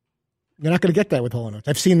 You're not going to get that with Hall & Oates.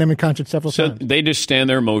 I've seen them in concert several times. So they just stand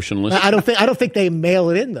there motionless. I don't think they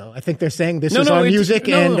mail it in though. I think they're saying this is our music,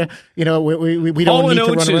 and we don't need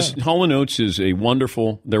to run around. Hall & Oates is they're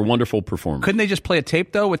wonderful performers. Couldn't they just play a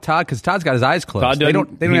tape though with Todd? Because Todd's got his eyes closed. They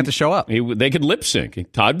don't have to show up. They could lip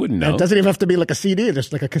sync. Todd wouldn't know. And it doesn't even have to be like a CD,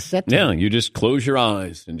 just like a cassette tape. Yeah, you just close your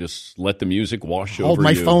eyes and just let the music wash over you. Hold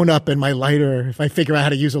my phone up and my lighter. If I figure out how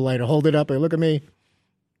to use a lighter, hold it up and look at me.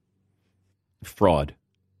 Fraud.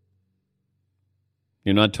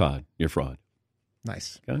 You're not Todd. You're fraud.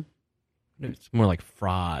 Nice. Okay. It's more like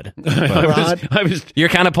fraud. You're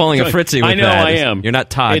kind of pulling a Fritzy with that. I know I am. You're not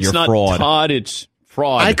Todd. You're not fraud. Todd. It's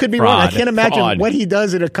fraud. I could be wrong. I can't imagine what he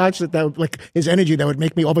does at a concert that like his energy that would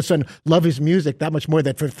make me all of a sudden love his music that much more.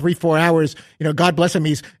 That for 3-4 hours, God bless him,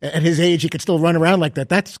 he's at his age, he could still run around like that.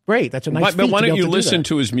 That's great. That's a nice. But why don't you listen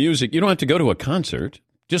to his music? You don't have to go to a concert.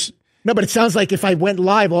 No, but it sounds like if I went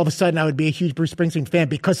live, all of a sudden I would be a huge Bruce Springsteen fan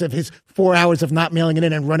because of his 4 hours of not mailing it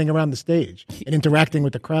in and running around the stage and interacting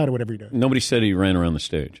with the crowd or whatever he does. Nobody said he ran around the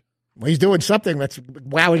stage. Well, he's doing something that's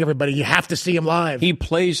wowing everybody. You have to see him live. He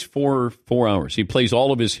plays for 4 hours. He plays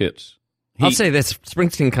all of his hits. I'll say this: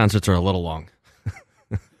 Springsteen concerts are a little long.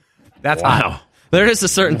 That's wow. hot. There is a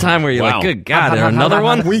certain time where you're like, good God, there another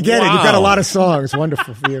one? We get it. You've got a lot of songs.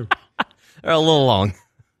 Wonderful for you. They're a little long.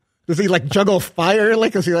 Does he like juggle fire?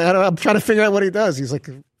 I'm trying to figure out what he does. He's like,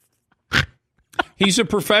 he's a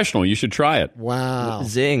professional. You should try it. Wow.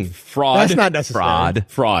 Zing. Fraud. That's not necessary.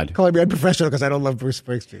 Fraud. Calling me unprofessional because I don't love Bruce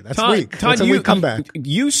Springsteen. That's weak. Todd, That's a weak comeback.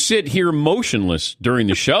 You sit here motionless during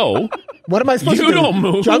the show. What am I supposed to do? You don't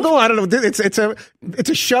move. Juggle? I don't know. It's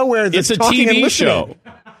a show where it's a talking TV and show.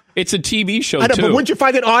 It's a TV show, I know, too. but wouldn't you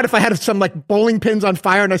find it odd if I had some like bowling pins on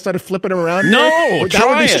fire and I started flipping them around? No, that would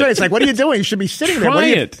try be it. strange. It's like, what are you doing? You should be sitting there. Try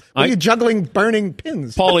it. What are you juggling burning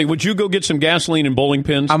pins? Paulie, would you go get some gasoline and bowling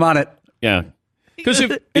pins? I'm on it. Yeah. Because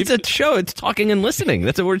it's a show. It's talking and listening.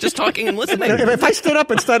 We're just talking and listening. If I stood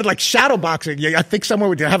up and started like shadow boxing, I think someone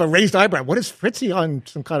would have a raised eyebrow. What is Fritzy on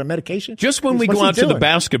some kind of medication? Just when we What's go he out to the doing?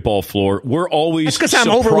 basketball floor, we're always It's because surprised.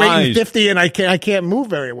 I'm overweight and 50 and I can't move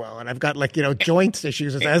very well. And I've got like, joints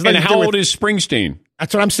issues. It has And nothing to do how with- old is Springsteen?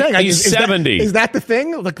 That's what I'm saying. He's 70. Is that the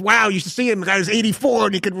thing? Like, wow, you should see him. The guy was 84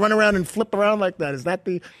 and he could run around and flip around like that. Is that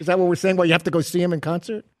what we're saying? Well, you have to go see him in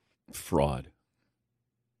concert? Fraud.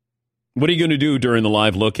 What are you going to do during the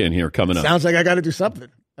live look-in here coming up? Sounds like I got to do something.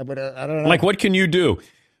 But I don't know. Like, what can you do?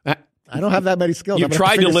 I don't have that many skills. You I'm gonna have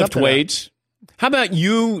tried to figure lift something out. weights. How about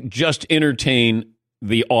you just entertain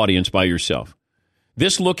the audience by yourself?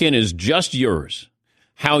 This look-in is just yours.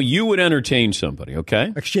 How you would entertain somebody,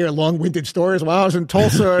 okay? Like share long-winded stories while I was in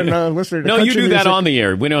Tulsa and listening to No, you country do that music. on the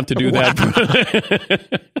air. We don't have to do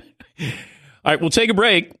that. All right, we'll take a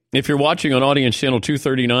break. If you're watching on Audience Channel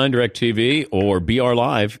 239 DirecTV or BR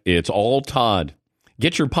Live, it's all Todd.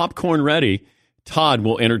 Get your popcorn ready. Todd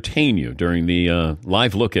will entertain you during the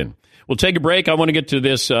live look-in. We'll take a break. I want to get to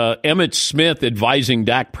this Emmitt Smith advising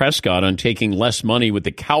Dak Prescott on taking less money with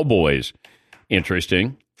the Cowboys.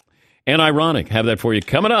 Interesting and ironic. Have that for you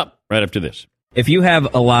coming up right after this. If you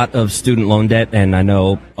have a lot of student loan debt, and I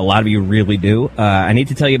know a lot of you really do, I need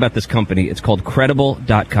to tell you about this company. It's called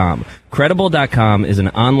Credible.com. Credible.com is an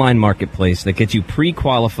online marketplace that gets you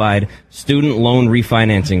pre-qualified student loan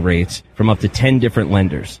refinancing rates from up to 10 different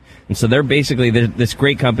lenders. And so they're this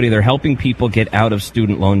great company. They're helping people get out of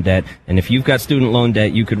student loan debt. And if you've got student loan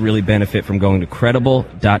debt, you could really benefit from going to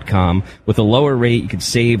Credible.com. With a lower rate, you could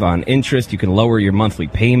save on interest. You can lower your monthly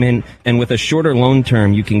payment. And with a shorter loan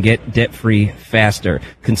term, you can get debt-free faster.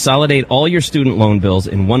 Consolidate all your student loan bills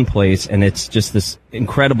in one place, and it's just this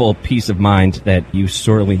incredible peace of mind that you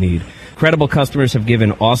sorely need. Credible customers have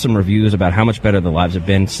given awesome reviews about how much better their lives have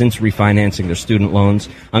been since refinancing their student loans.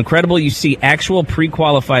 On Credible, you see actual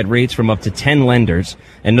pre-qualified rates from up to 10 lenders,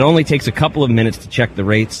 and it only takes a couple of minutes to check the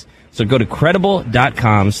rates. So go to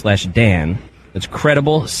Credible.com/Dan. That's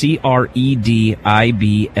Credible,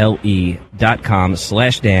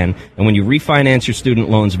 Credible.com/Dan. And when you refinance your student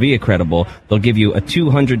loans via Credible, they'll give you a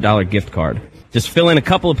 $200 gift card. Just fill in a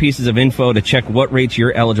couple of pieces of info to check what rates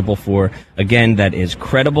you're eligible for. Again, that is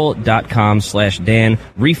Credible.com/Dan.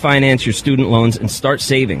 Refinance your student loans and start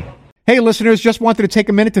saving. Hey, listeners, just wanted to take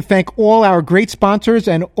a minute to thank all our great sponsors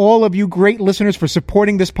and all of you great listeners for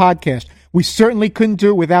supporting this podcast. We certainly couldn't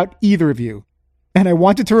do it without either of you. And I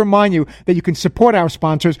wanted to remind you that you can support our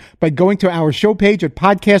sponsors by going to our show page at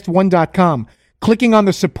podcast1.com, clicking on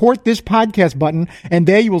the Support This Podcast button, and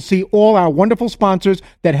there you will see all our wonderful sponsors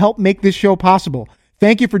that help make this show possible.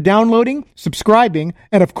 Thank you for downloading, subscribing,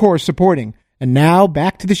 and of course, supporting. And now,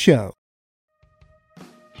 back to the show.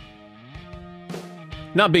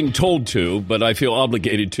 Not being told to, but I feel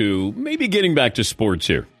obligated to, maybe getting back to sports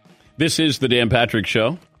here. This is the Dan Patrick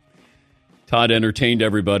Show. Todd entertained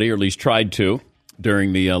everybody, or at least tried to,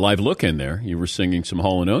 during the live look-in there. You were singing some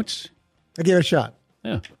Hall & Oates. I gave it a shot.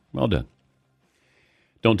 Yeah, well done.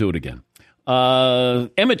 Don't do it again.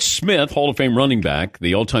 Emmitt Smith, Hall of Fame running back,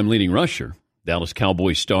 the all-time leading rusher, Dallas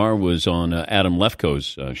Cowboys star, was on Adam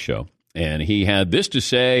Lefkoe's show. And he had this to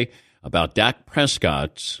say about Dak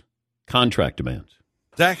Prescott's contract demands.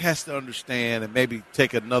 Dak has to understand and maybe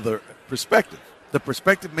take another perspective. The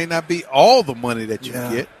perspective may not be all the money that you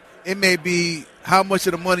get. It may be how much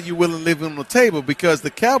of the money you're willing to leave on the table, because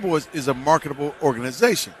the Cowboys is a marketable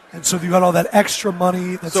organization. And so you got all that extra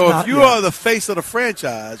money. That's so not, if you are the face of the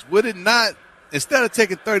franchise, would it not, instead of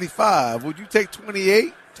taking 35, would you take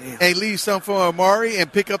 28 and leave some for Amari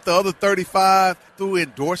and pick up the other 35 through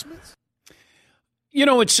endorsements? You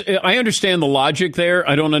know, I understand the logic there.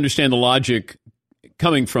 I don't understand the logic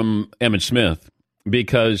coming from Emmitt Smith,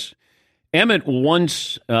 because Emmitt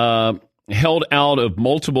once held out of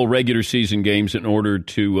multiple regular season games in order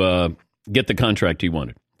to get the contract he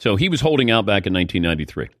wanted. So he was holding out back in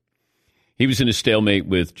 1993. He was in a stalemate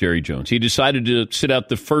with Jerry Jones. He decided to sit out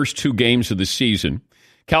the first two games of the season.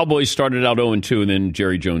 Cowboys started out 0-2, and then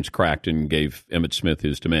Jerry Jones cracked and gave Emmitt Smith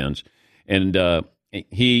his demands. And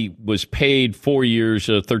he was paid 4 years,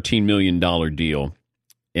 a $13 million deal,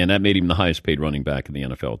 and that made him the highest paid running back in the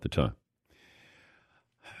NFL at the time.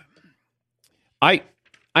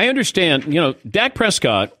 I understand, Dak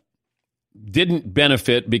Prescott didn't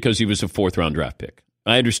benefit because he was a fourth-round draft pick.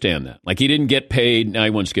 I understand that. Like, he didn't get paid, now he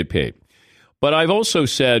wants to get paid. But I've also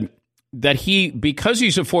said that because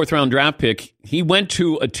he's a fourth-round draft pick, he went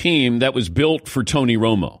to a team that was built for Tony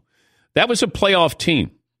Romo. That was a playoff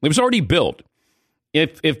team. It was already built.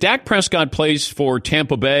 If Dak Prescott plays for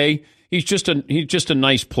Tampa Bay, he's just a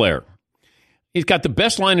nice player. He's got the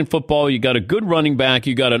best line in football. You got a good running back.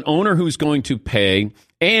 You got an owner who's going to pay,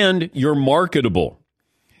 and you're marketable.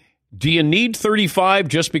 Do you need 35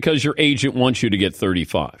 just because your agent wants you to get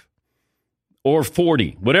 35 or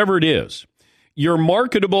 40, whatever it is? You're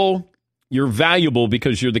marketable. You're valuable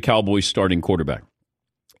because you're the Cowboys' starting quarterback.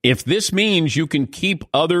 If this means you can keep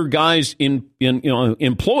other guys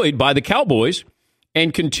employed by the Cowboys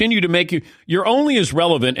and continue to make you're only as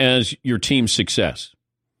relevant as your team's success.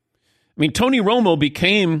 I mean, Tony Romo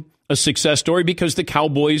became a success story because the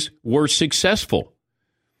Cowboys were successful.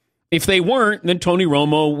 If they weren't, then Tony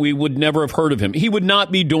Romo, we would never have heard of him. He would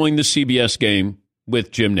not be doing the CBS game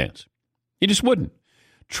with Jim Nantz. He just wouldn't.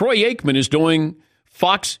 Troy Aikman is doing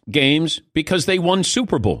Fox games because they won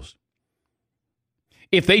Super Bowls.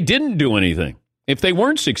 If they didn't do anything, if they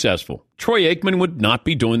weren't successful, Troy Aikman would not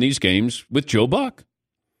be doing these games with Joe Buck.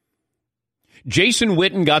 Jason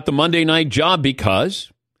Witten got the Monday night job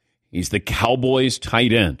because he's the Cowboys'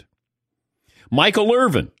 tight end. Michael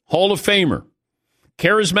Irvin, Hall of Famer,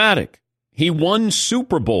 charismatic. He won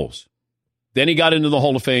Super Bowls. Then he got into the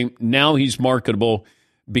Hall of Fame. Now he's marketable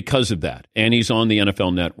because of that, and he's on the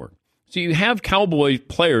NFL Network. So you have Cowboy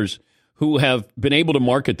players who have been able to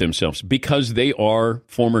market themselves because they are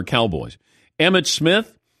former Cowboys. Emmitt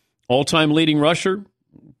Smith, all-time leading rusher,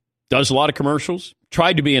 does a lot of commercials,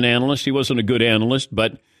 tried to be an analyst. He wasn't a good analyst,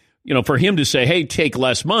 but for him to say, hey, take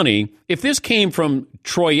less money, if this came from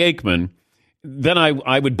Troy Aikman, then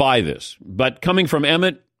I would buy this. But coming from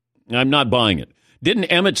Emmitt, I'm not buying it. Didn't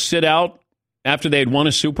Emmitt sit out after they had won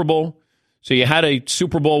a Super Bowl? So you had a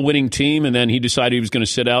Super Bowl winning team, and then he decided he was going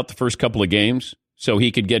to sit out the first couple of games so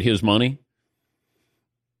he could get his money.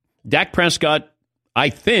 Dak Prescott, I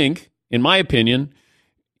think, in my opinion,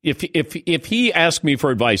 if he asked me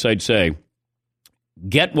for advice, I'd say,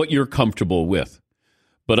 get what you're comfortable with.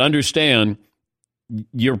 But understand,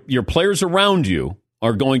 your players around you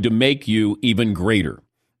are going to make you even greater.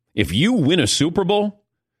 If you win a Super Bowl,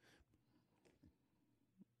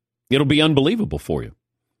 it'll be unbelievable for you.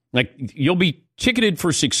 Like, you'll be ticketed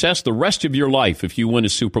for success the rest of your life if you win a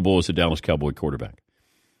Super Bowl as a Dallas Cowboy quarterback.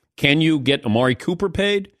 Can you get Amari Cooper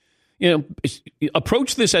paid?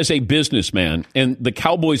 Approach this as a businessman, and the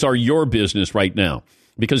Cowboys are your business right now.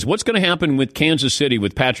 Because what's going to happen with Kansas City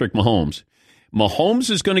with Patrick Mahomes? Mahomes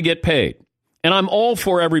is going to get paid. And I'm all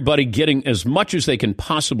for everybody getting as much as they can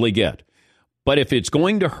possibly get. But if it's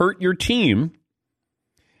going to hurt your team,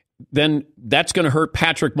 then that's going to hurt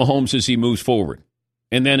Patrick Mahomes as he moves forward.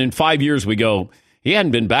 And then in 5 years we go, he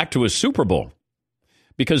hadn't been back to a Super Bowl.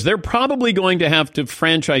 Because they're probably going to have to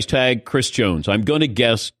franchise tag Chris Jones. I'm going to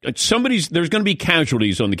guess there's going to be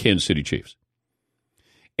casualties on the Kansas City Chiefs.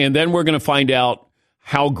 And then we're going to find out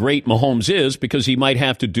how great Mahomes is because he might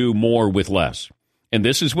have to do more with less. And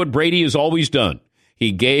this is what Brady has always done.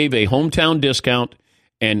 He gave a hometown discount,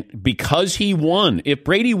 and because he won, if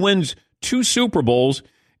Brady wins 2 Super Bowls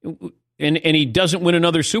and he doesn't win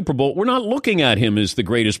another Super Bowl, we're not looking at him as the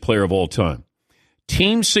greatest player of all time.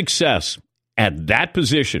 Team success at that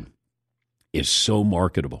position is so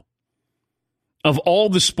marketable. Of all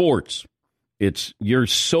the sports, you're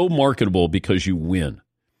so marketable because you win.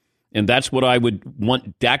 And that's what I would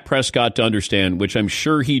want Dak Prescott to understand, which I'm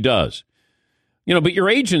sure he does. But your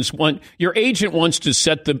agent wants to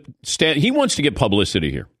set the stand. He wants to get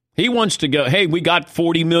publicity here. He wants to go, hey, we got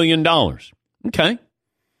 $40 million. Okay.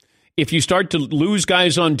 If you start to lose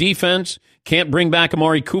guys on defense, can't bring back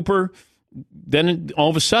Amari Cooper, then all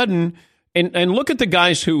of a sudden, and look at the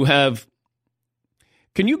guys who have,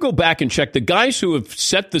 can you go back and check the guys who have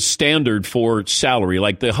set the standard for salary,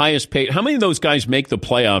 like the highest paid, how many of those guys make the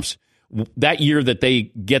playoffs that year that they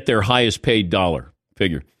get their highest paid dollar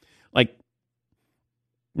figure? Like,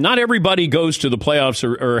 not everybody goes to the playoffs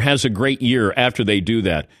or has a great year after they do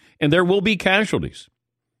that. And there will be casualties.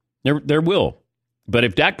 There will. But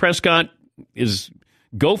if Dak Prescott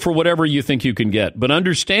go for whatever you think you can get. But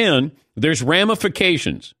understand there's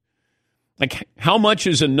ramifications. Like, how much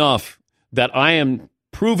is enough that I am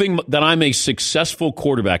proving that I'm a successful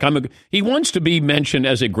quarterback? He wants to be mentioned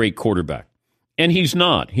as a great quarterback. And he's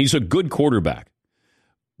not. He's a good quarterback.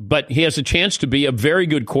 But he has a chance to be a very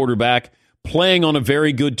good quarterback playing on a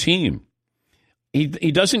very good team. He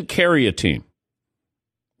doesn't carry a team.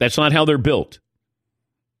 That's not how they're built.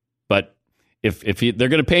 But if they're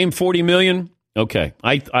going to pay him $40 million, okay,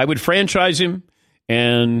 I would franchise him,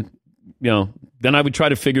 and then I would try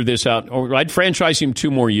to figure this out, or I'd franchise him 2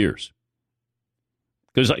 more years.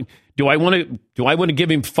 Because do I want to give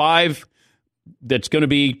him 5 that's going to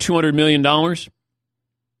be $200 million?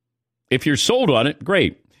 If you're sold on it,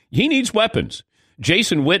 great. He needs weapons.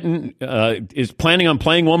 Jason Witten is planning on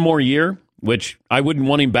playing one more year, which I wouldn't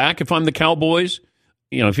want him back if I'm the Cowboys.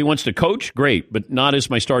 If he wants to coach, great, but not as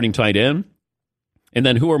my starting tight end. And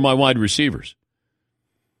then who are my wide receivers?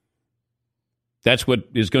 That's what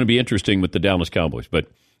is going to be interesting with the Dallas Cowboys. But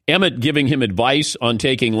Emmett giving him advice on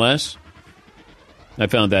taking less, I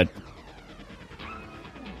found that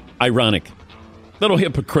ironic, a little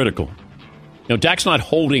hypocritical. Dak's not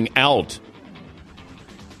holding out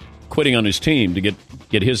quitting on his team to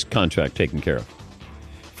get his contract taken care of.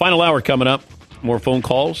 Final hour coming up. More phone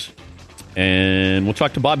calls. And we'll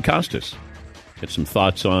talk to Bob Costas. Get some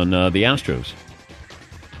thoughts on the Astros.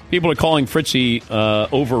 People are calling Fritzy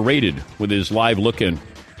overrated with his live look-in.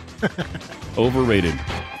 Overrated.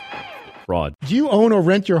 Fraud. Do you own or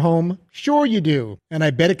rent your home? Sure you do. And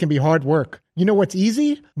I bet it can be hard work. You know what's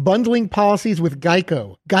easy? Bundling policies with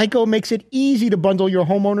Geico. Geico makes it easy to bundle your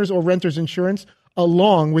homeowner's or renter's insurance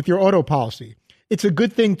along with your auto policy. It's a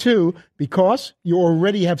good thing, too, because you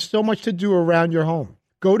already have so much to do around your home.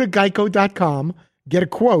 Go to geico.com, get a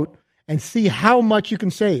quote, and see how much you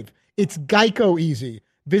can save. It's Geico easy.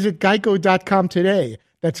 Visit geico.com today.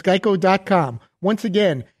 That's geico.com. Once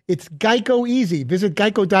again, it's Geico easy. Visit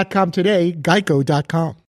geico.com today,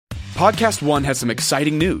 geico.com. Podcast One has some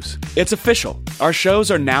exciting news. It's official. Our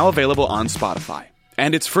shows are now available on Spotify,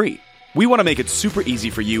 and it's free. We want to make it super easy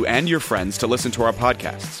for you and your friends to listen to our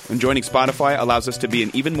podcasts, and joining Spotify allows us to be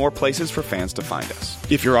in even more places for fans to find us.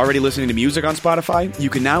 If you're already listening to music on Spotify, you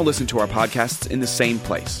can now listen to our podcasts in the same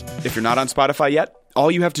place. If you're not on Spotify yet,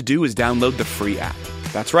 all you have to do is download the free app.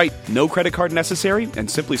 That's right, no credit card necessary, and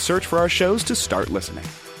simply search for our shows to start listening.